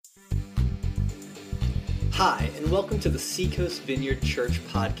Hi, and welcome to the Seacoast Vineyard Church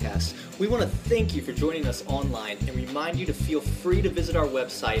podcast. We want to thank you for joining us online and remind you to feel free to visit our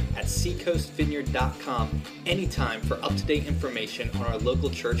website at seacoastvineyard.com anytime for up-to-date information on our local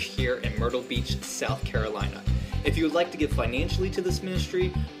church here in Myrtle Beach, South Carolina. If you would like to give financially to this ministry,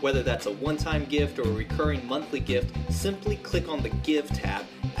 whether that's a one-time gift or a recurring monthly gift, simply click on the Give tab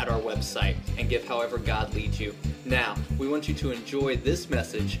at our website and give however God leads you. Now, we want you to enjoy this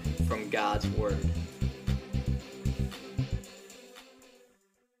message from God's Word.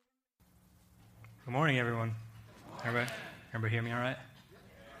 Good morning, everyone. Everybody hear me all right?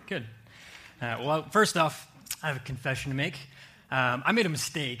 Good. Well, first off, I have a confession to make. I made a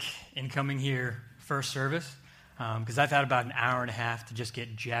mistake in coming here first service because I've had about an hour and a half to just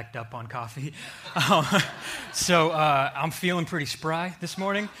get jacked up on coffee. So I'm feeling pretty spry this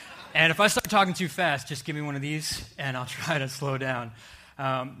morning. And if I start talking too fast, just give me one of these and I'll try to slow down.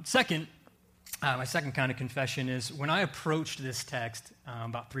 Second, my second kind of confession is when I approached this text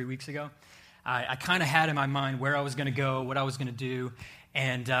about 3 weeks ago, I kind of had in my mind where I was going to go, what I was going to do,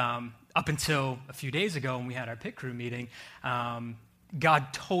 and up until a few days ago when we had our pit crew meeting, God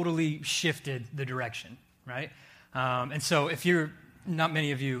totally shifted the direction, right? And so if you're, not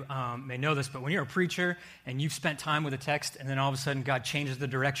many of you may know this, but when you're a preacher and you've spent time with a text and then all of a sudden God changes the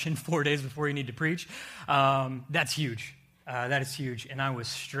direction 4 days before you need to preach, that's huge. That is huge, and I was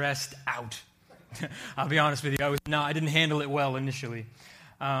stressed out. I'll be honest with you, I didn't handle it well initially.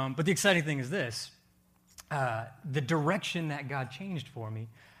 But the exciting thing is this, the direction that God changed for me,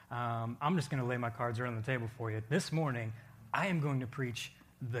 I'm just going to lay my cards right on the table for you. This morning, I am going to preach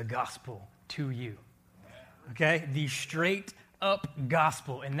the gospel to you, okay? The straight up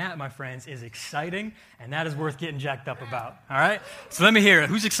gospel, and that, my friends, is exciting, and that is worth getting jacked up about, all right? So let me hear it.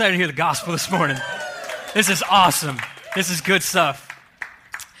 Who's excited to hear the gospel this morning? This is awesome. This is good stuff.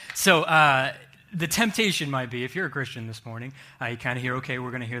 So, the temptation might be, if you're a Christian this morning, you kind of hear, okay,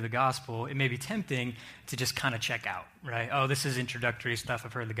 we're going to hear the gospel. It may be tempting to just kind of check out, right? Oh, this is introductory stuff.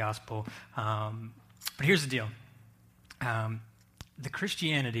 I've heard the gospel. But here's the deal. The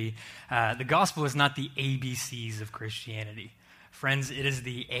gospel is not the ABCs of Christianity. Friends, it is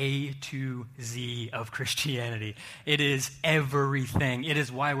the A to Z of Christianity. It is everything. It is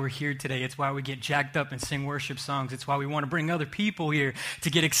why we're here today. It's why we get jacked up and sing worship songs. It's why we want to bring other people here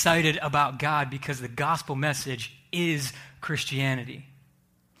to get excited about God, because the gospel message is Christianity.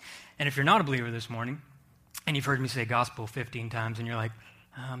 And if you're not a believer this morning, and you've heard me say gospel 15 times, and you're like,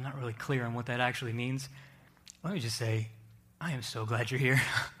 I'm not really clear on what that actually means, let me just say, I am so glad you're here.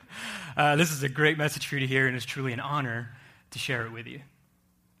 This is a great message for you to hear, and it's truly an honor to share it with you.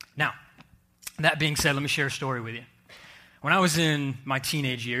 Now, that being said, let me share a story with you. When I was in my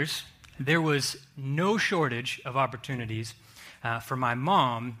teenage years, there was no shortage of opportunities for my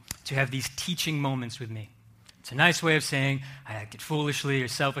mom to have these teaching moments with me. It's a nice way of saying I acted foolishly or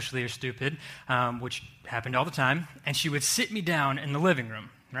selfishly or stupid, which happened all the time, and she would sit me down in the living room,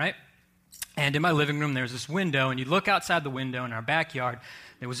 right? And in my living room, there was this window, and you'd look outside the window in our backyard,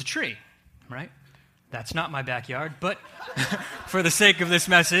 there was a tree, right? That's not my backyard, but for the sake of this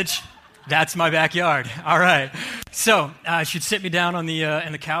message, that's my backyard. All right. So she'd sit me down on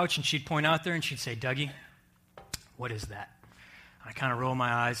the couch, and she'd point out there, and she'd say, Dougie, what is that? I kind of roll my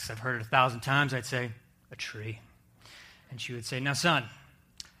eyes. I've heard it 1,000 times. I'd say, a tree. And she would say, now, son,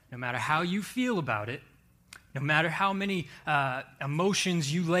 no matter how you feel about it, no matter how many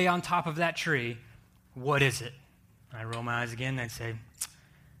emotions you lay on top of that tree, what is it? And I'd roll my eyes again, and I'd say,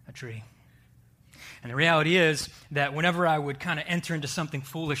 a tree. And the reality is that whenever I would kind of enter into something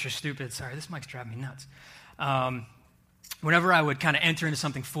foolish or stupid, sorry, this mic's driving me nuts. Whenever I would kind of enter into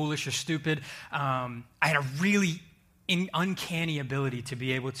something foolish or stupid, I had a really uncanny ability to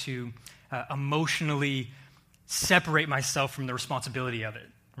be able to emotionally separate myself from the responsibility of it,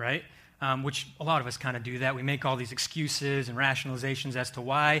 right? Which a lot of us kind of do that. We make all these excuses and rationalizations as to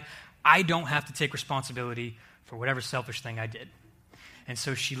why I don't have to take responsibility for whatever selfish thing I did. And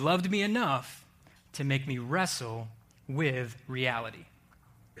so she loved me enough to make me wrestle with reality.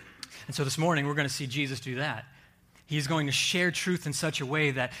 And so this morning, we're going to see Jesus do that. He's going to share truth in such a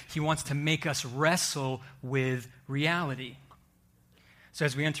way that he wants to make us wrestle with reality. So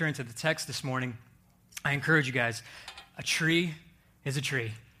as we enter into the text this morning, I encourage you guys, a tree is a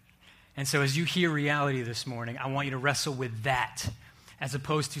tree. And so as you hear reality this morning, I want you to wrestle with that as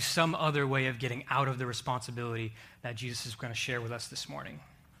opposed to some other way of getting out of the responsibility that Jesus is going to share with us this morning.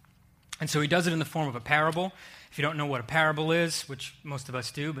 And so he does it in the form of a parable. If you don't know what a parable is, which most of us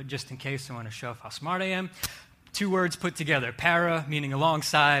do, but just in case I want to show off how smart I am, 2 words put together. Para, meaning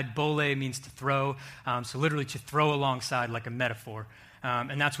alongside. Bole means to throw. So literally to throw alongside like a metaphor.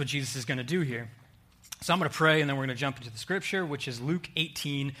 And that's what Jesus is going to do here. So I'm going to pray, and then we're going to jump into the scripture, which is Luke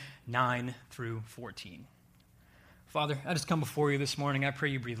 18, 9 through 14. Father, I just come before you this morning. I pray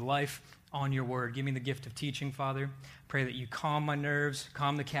you breathe life on your word. Give me the gift of teaching, Father. Pray that you calm my nerves,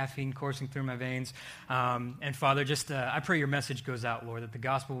 calm the caffeine coursing through my veins. And Father, I pray your message goes out, Lord, that the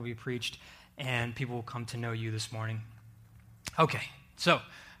gospel will be preached and people will come to know you this morning. Okay, so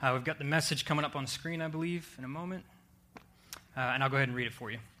we've got the message coming up on the screen, I believe, in a moment. And I'll go ahead and read it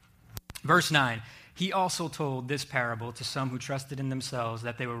for you. Verse 9, he also told this parable to some who trusted in themselves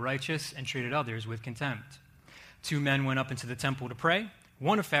that they were righteous and treated others with contempt. 2 men went up into the temple to pray,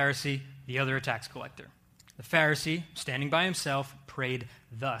 one a Pharisee, the other a tax collector. The Pharisee, standing by himself, prayed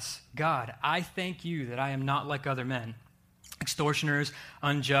thus, God, I thank you that I am not like other men, extortioners,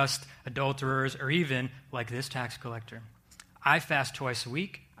 unjust, adulterers, or even like this tax collector. I fast twice a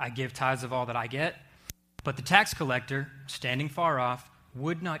week, I give tithes of all that I get. But the tax collector, standing far off,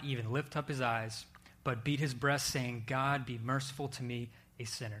 would not even lift up his eyes, but beat his breast, saying, God, be merciful to me, a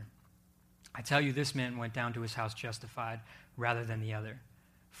sinner. I tell you, this man went down to his house justified rather than the other.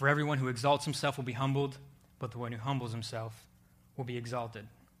 For everyone who exalts himself will be humbled, but the one who humbles himself will be exalted.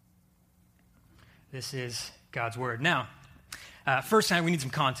 This is God's word. Now, first time we need some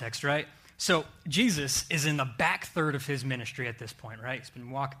context, right? So Jesus is in the back third of his ministry at this point, right? He's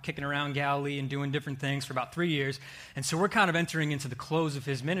been kicking around Galilee and doing different things for about 3 years. And so we're kind of entering into the close of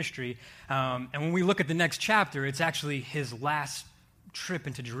his ministry. And when we look at the next chapter, it's actually his last trip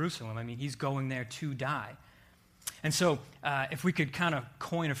into Jerusalem. I mean, he's going there to die. And so if we could kind of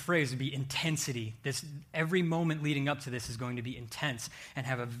coin a phrase, it would be intensity. Every moment leading up to this is going to be intense and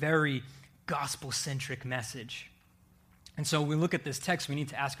have a very gospel-centric message. And so when we look at this text, we need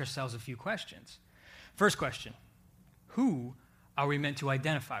to ask ourselves a few questions. First question, who are we meant to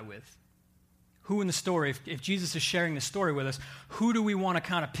identify with? Who in the story, if Jesus is sharing the story with us, who do we want to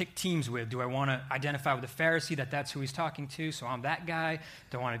kind of pick teams with? Do I want to identify with the Pharisee, that's who he's talking to, so I'm that guy?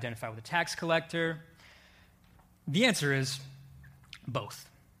 Do I want to identify with the tax collector? The answer is both.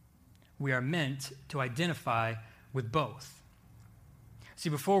 We are meant to identify with both. See,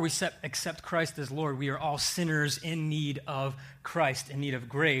 before we accept Christ as Lord, we are all sinners in need of Christ, in need of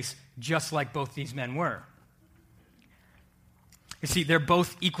grace, just like both these men were. You see, they're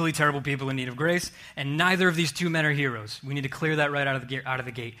both equally terrible people in need of grace, and neither of these 2 men are heroes. We need to clear that right out of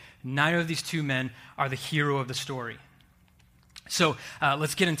the gate. Neither of these 2 men are the hero of the story. So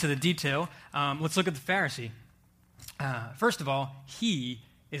let's get into the detail. Let's look at the Pharisee. First of all, he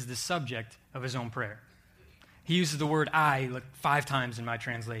is the subject of his own prayer. He uses the word I like 5 times in my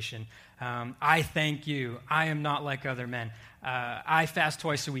translation. I thank you. I am not like other men. I fast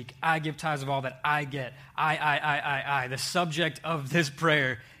twice a week. I give tithes of all that I get. I. The subject of this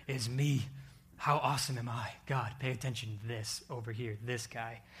prayer is me. How awesome am I? God, pay attention to this over here, this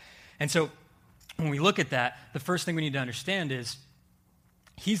guy. And so when we look at that, the first thing we need to understand is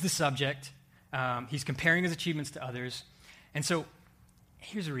he's the subject. He's comparing his achievements to others. And so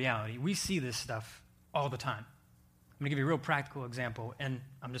here's the reality. We see this stuff all the time. I'm going to give you a real practical example, and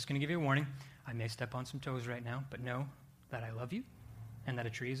I'm just going to give you a warning. I may step on some toes right now, but know that I love you and that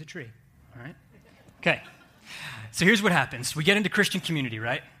a tree is a tree, all right? Okay, so here's what happens. We get into Christian community,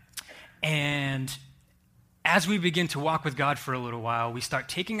 right? And as we begin to walk with God for a little while, we start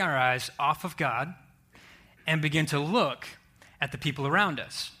taking our eyes off of God and begin to look at the people around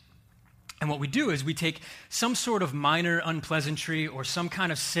us. And what we do is we take some sort of minor unpleasantry or some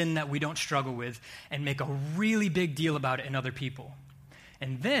kind of sin that we don't struggle with and make a really big deal about it in other people.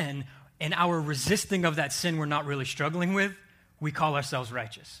 And then, in our resisting of that sin we're not really struggling with, we call ourselves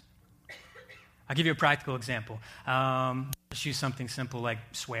righteous. I'll give you a practical example. Let's use something simple like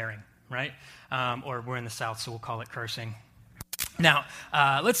swearing, right? Or we're in the South, so we'll call it cursing. Now,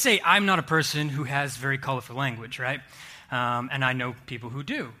 let's say I'm not a person who has very colorful language, right? And I know people who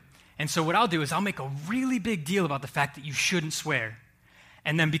do. And so what I'll do is I'll make a really big deal about the fact that you shouldn't swear.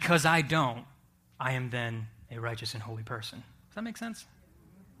 And then because I don't, I am then a righteous and holy person. Does that make sense?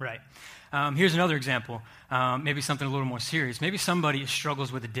 Right. Here's another example, maybe something a little more serious. Maybe somebody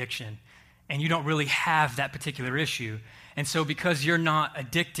struggles with addiction, and you don't really have that particular issue. And so because you're not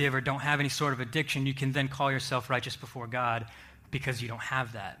addictive or don't have any sort of addiction, you can then call yourself righteous before God because you don't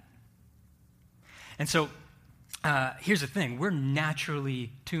have that. And so here's the thing. We're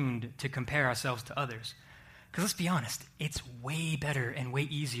naturally tuned to compare ourselves to others. Because let's be honest, it's way better and way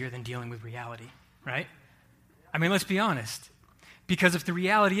easier than dealing with reality, right? I mean, let's be honest. Because if the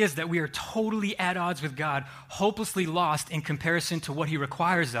reality is that we are totally at odds with God, hopelessly lost in comparison to what he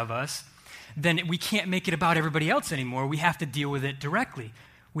requires of us, then we can't make it about everybody else anymore. We have to deal with it directly.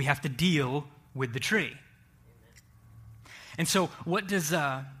 We have to deal with the tree. And so what does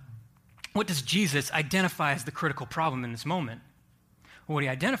what does Jesus identify as the critical problem in this moment? Well, what he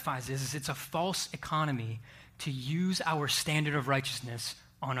identifies is it's a false economy to use our standard of righteousness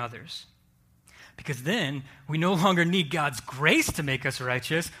on others. Because then we no longer need God's grace to make us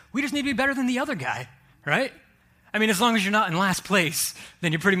righteous. We just need to be better than the other guy, right? I mean, as long as you're not in last place,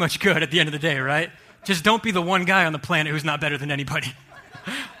 then you're pretty much good at the end of the day, right? Just don't be the one guy on the planet who's not better than anybody,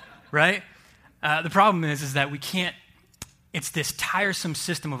 right? The problem is that we can't, it's this tiresome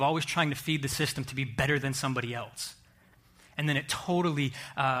system of always trying to feed the system to be better than somebody else. And then it totally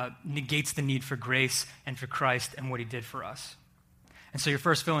negates the need for grace and for Christ and what he did for us. And so your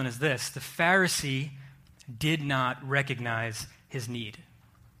first fill-in is this: the Pharisee did not recognize his need.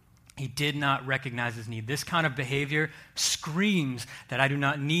 He did not recognize his need. This kind of behavior screams that I do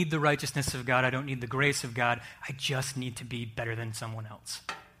not need the righteousness of God, I don't need the grace of God, I just need to be better than someone else.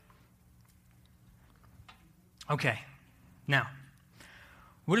 Okay, now,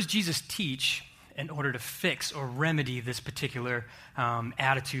 what does Jesus teach in order to fix or remedy this particular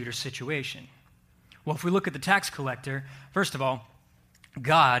attitude or situation? Well, if we look at the tax collector, first of all,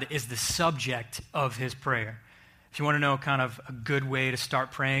 God is the subject of his prayer. If you want to know kind of a good way to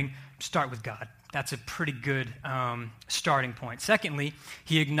start praying, start with God. That's a pretty good starting point. Secondly,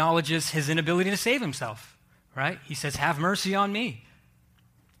 he acknowledges his inability to save himself, right? He says, have mercy on me.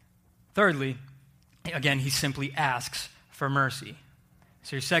 Thirdly, again, he simply asks for mercy.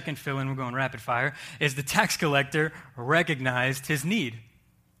 So your second fill-in, we're going rapid fire, is the tax collector recognized his need.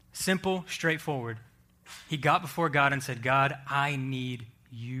 Simple, straightforward. He got before God and said, God, I need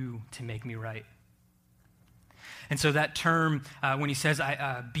you to make me right. And so that term, when he says,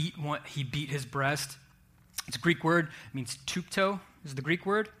 he beat his breast, it's a Greek word. It means tupto is the Greek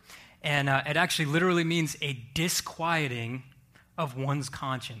word. And it actually literally means a disquieting of one's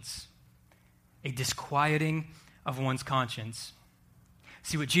conscience. A disquieting of one's conscience.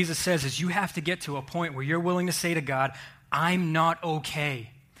 See, what Jesus says is you have to get to a point where you're willing to say to God, I'm not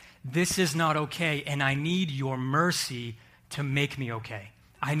okay. This is not okay, and I need your mercy to make me okay.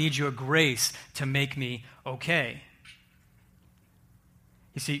 I need your grace to make me okay.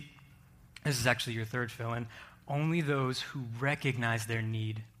 You see, this is actually your third fill-in. Only those who recognize their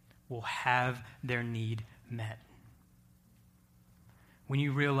need will have their need met. When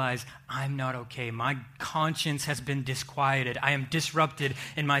you realize, I'm not okay, my conscience has been disquieted, I am disrupted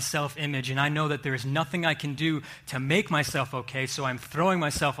in my self-image, and I know that there is nothing I can do to make myself okay, so I'm throwing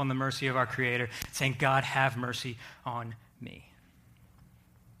myself on the mercy of our Creator, saying, God, have mercy on me.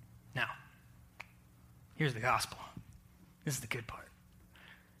 Now, here's the gospel. This is the good part.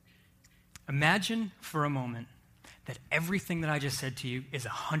 Imagine for a moment that everything that I just said to you is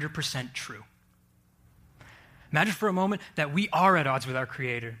 100% true. Imagine for a moment that we are at odds with our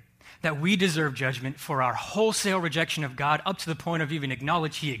Creator, that we deserve judgment for our wholesale rejection of God up to the point of even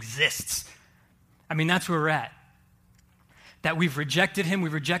acknowledge he exists. I mean, that's where we're at. That we've rejected him,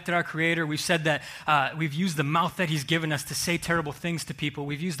 we've rejected our Creator, we've said that we've used the mouth that he's given us to say terrible things to people,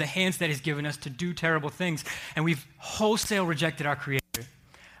 we've used the hands that he's given us to do terrible things, and we've wholesale rejected our Creator.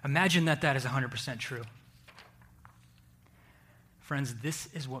 Imagine that that is 100% true. Friends, this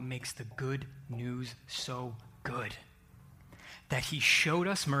is what makes the good news so good. That he showed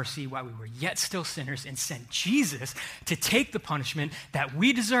us mercy while we were yet still sinners and sent Jesus to take the punishment that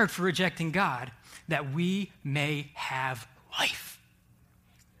we deserved for rejecting God, that we may have life.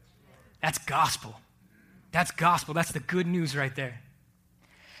 That's gospel. That's gospel. That's the good news right there.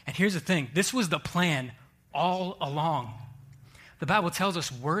 And here's the thing. This was the plan all along. The Bible tells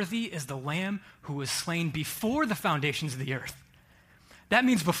us, worthy is the Lamb who was slain before the foundations of the earth. That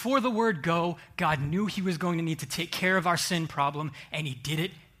means before the word go, God knew he was going to need to take care of our sin problem, and he did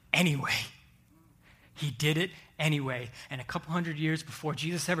it anyway. He did it anyway. And a couple hundred years before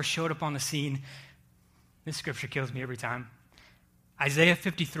Jesus ever showed up on the scene, this scripture kills me every time. Isaiah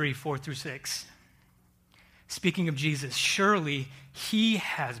 53, 4-6. Speaking of Jesus, surely he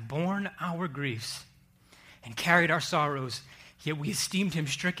has borne our griefs and carried our sorrows, yet we esteemed him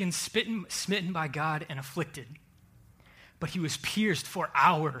stricken, smitten by God, and afflicted. But he was pierced for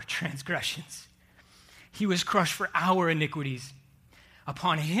our transgressions. He was crushed for our iniquities.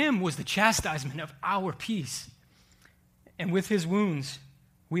 Upon him was the chastisement of our peace. And with his wounds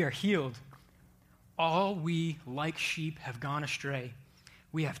we are healed. All we, like sheep, have gone astray.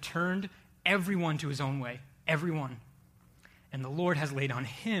 We have turned everyone to his own way, everyone. And the Lord has laid on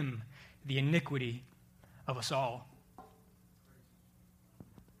him the iniquity of us all.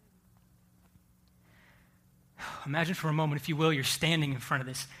 Imagine for a moment, if you will, you're standing in front of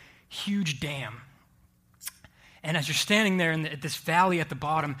this huge dam. And as you're standing there in this valley at the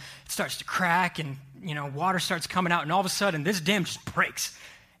bottom, it starts to crack and, water starts coming out. And all of a sudden, this dam just breaks.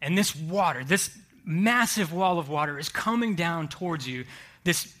 And this water, this massive wall of water is coming down towards you,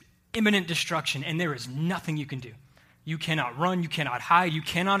 this imminent destruction, and there is nothing you can do. You cannot run, you cannot hide, you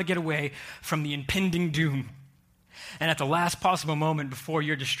cannot get away from the impending doom. And at the last possible moment before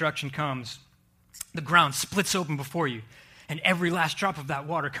your destruction comes, the ground splits open before you, and every last drop of that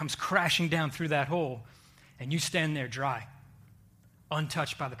water comes crashing down through that hole, and you stand there dry,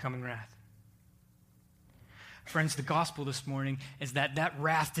 untouched by the coming wrath. Friends, the gospel this morning is that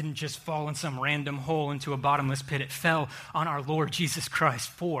wrath didn't just fall in some random hole into a bottomless pit. It fell on our Lord Jesus Christ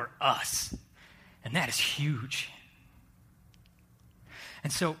for us. And that is huge.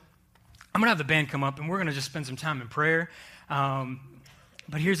 And so I'm going to have the band come up, and we're going to just spend some time in prayer.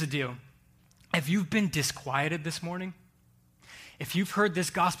 But here's the deal. If you've been disquieted this morning, if you've heard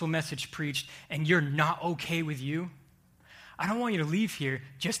this gospel message preached and you're not okay with you, I don't want you to leave here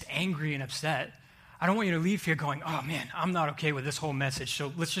just angry and upset. I don't want you to leave here going, oh man, I'm not okay with this whole message,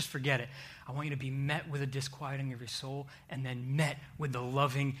 so let's just forget it. I want you to be met with a disquieting of your soul and then met with the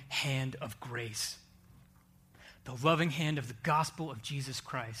loving hand of grace. The loving hand of the gospel of Jesus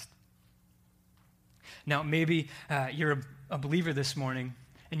Christ. Now, maybe you're a believer this morning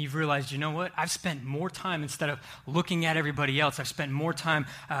and you've realized, you know what? I've spent more time, instead of looking at everybody else, I've spent more time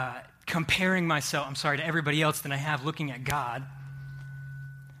comparing myself, to everybody else than I have looking at God.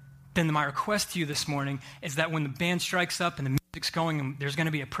 Then my request to you this morning is that when the band strikes up and the music's going, there's going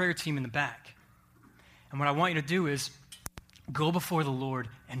to be a prayer team in the back. And what I want you to do is go before the Lord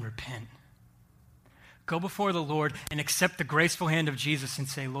and repent. Go before the Lord and accept the graceful hand of Jesus and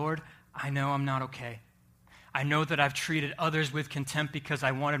say, Lord, I know I'm not okay. I know that I've treated others with contempt because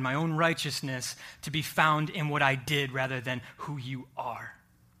I wanted my own righteousness to be found in what I did rather than who you are.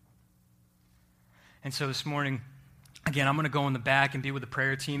 And so this morning, again, I'm going to go in the back and be with the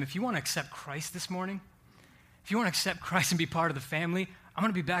prayer team. If you want to accept Christ this morning, if you want to accept Christ and be part of the family, I'm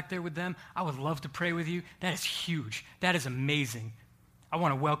going to be back there with them. I would love to pray with you. That is huge. That is amazing. I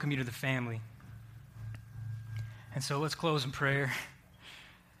want to welcome you to the family. And so let's close in prayer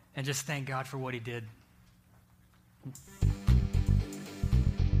and just thank God for what he did.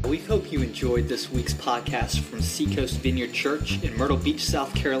 We hope you enjoyed this week's podcast from Seacoast Vineyard Church in Myrtle Beach,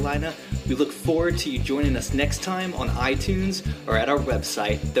 South Carolina. We look forward to you joining us next time on iTunes or at our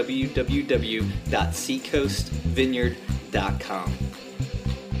website, www.seacoastvineyard.com.